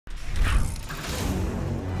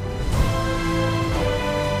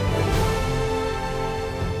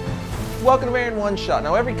Welcome to Marion One Shot.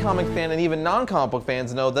 Now, every comic fan and even non-comic book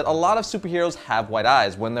fans know that a lot of superheroes have white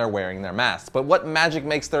eyes when they're wearing their masks. But what magic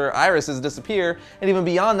makes their irises disappear? And even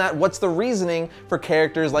beyond that, what's the reasoning for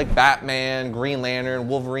characters like Batman, Green Lantern,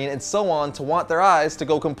 Wolverine, and so on to want their eyes to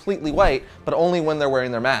go completely white, but only when they're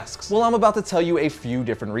wearing their masks? Well, I'm about to tell you a few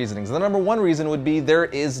different reasonings. The number one reason would be there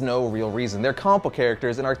is no real reason. They're comic book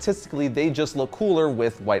characters, and artistically, they just look cooler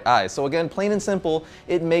with white eyes. So again, plain and simple,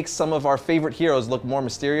 it makes some of our favorite heroes look more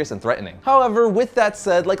mysterious and threatening. However, with that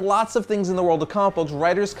said, like lots of things in the world of comic books,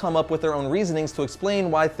 writers come up with their own reasonings to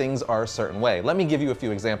explain why things are a certain way. Let me give you a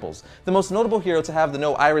few examples. The most notable hero to have the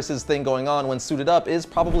no irises thing going on when suited up is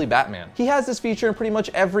probably Batman. He has this feature in pretty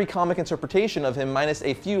much every comic interpretation of him, minus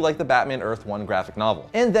a few like the Batman Earth 1 graphic novel,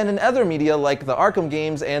 and then in other media like the Arkham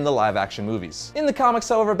games and the live-action movies. In the comics,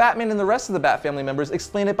 however, Batman and the rest of the Bat family members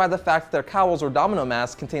explain it by the fact that their cowls or domino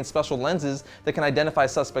masks contain special lenses that can identify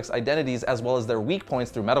suspects' identities as well as their weak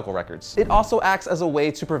points through medical records. It also acts as a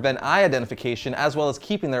way to prevent eye identification as well as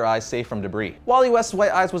keeping their eyes safe from debris. Wally West's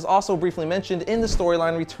white eyes was also briefly mentioned in the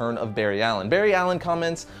storyline Return of Barry Allen. Barry Allen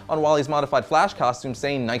comments on Wally's modified Flash costume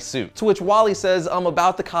saying, "Nice suit." To which Wally says,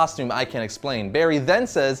 about the costume I can't explain. Barry then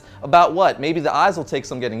says, about what? Maybe the eyes will take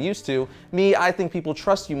some getting used to. Me, I think people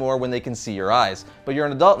trust you more when they can see your eyes. But you're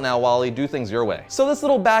an adult now, Wally, do things your way. So this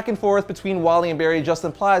little back and forth between Wally and Barry just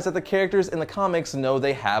implies that the characters in the comics know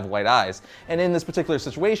they have white eyes. And in this particular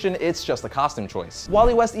situation, it's just a costume choice.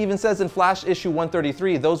 Wally West even says in Flash issue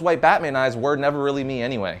 133, those white Batman eyes were never really me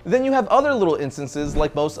anyway. Then you have other little instances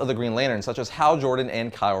like most of the Green Lanterns, such as Hal Jordan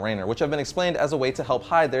and Kyle Rayner, which have been explained as a way to help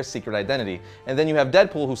hide their secret identity. And then you have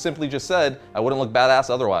Deadpool, who simply just said, I wouldn't look badass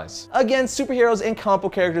otherwise. Again, superheroes and comic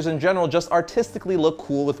book characters in general just artistically look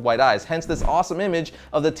cool with white eyes, hence this awesome image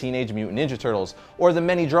of the Teenage Mutant Ninja Turtles, or the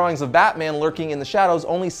many drawings of Batman lurking in the shadows,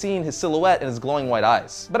 only seeing his silhouette and his glowing white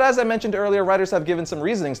eyes. But as I mentioned earlier, writers have given some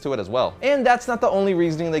reasonings to it as well. And that's not the only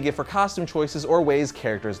reasoning they give for costume choices or ways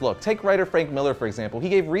characters look. Take writer Frank Miller, for example. He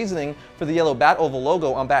gave reasoning for the yellow Bat Oval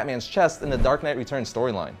logo on Batman's chest in the Dark Knight Returns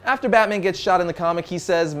storyline. After Batman gets shot in the comic, he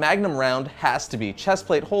says, Magnum round has to be. Chest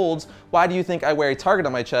plate holds. Why do you think I wear a target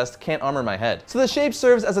on my chest? Can't armor my head. So the shape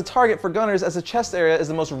serves as a target for gunners, as the chest area is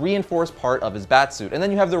the most reinforced part of his bat suit. And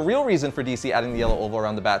then you have the real reason for DC adding the yellow oval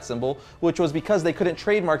around the bat symbol, which was because they couldn't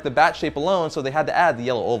trademark the bat shape alone, so they had to add the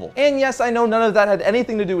yellow oval. And yes, I know none of that had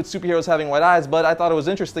anything to do with superheroes having white eyes, but I thought it was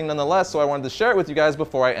interesting nonetheless, so I wanted to share it with you guys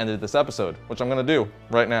before I ended this episode, which I'm gonna do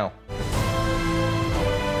right now.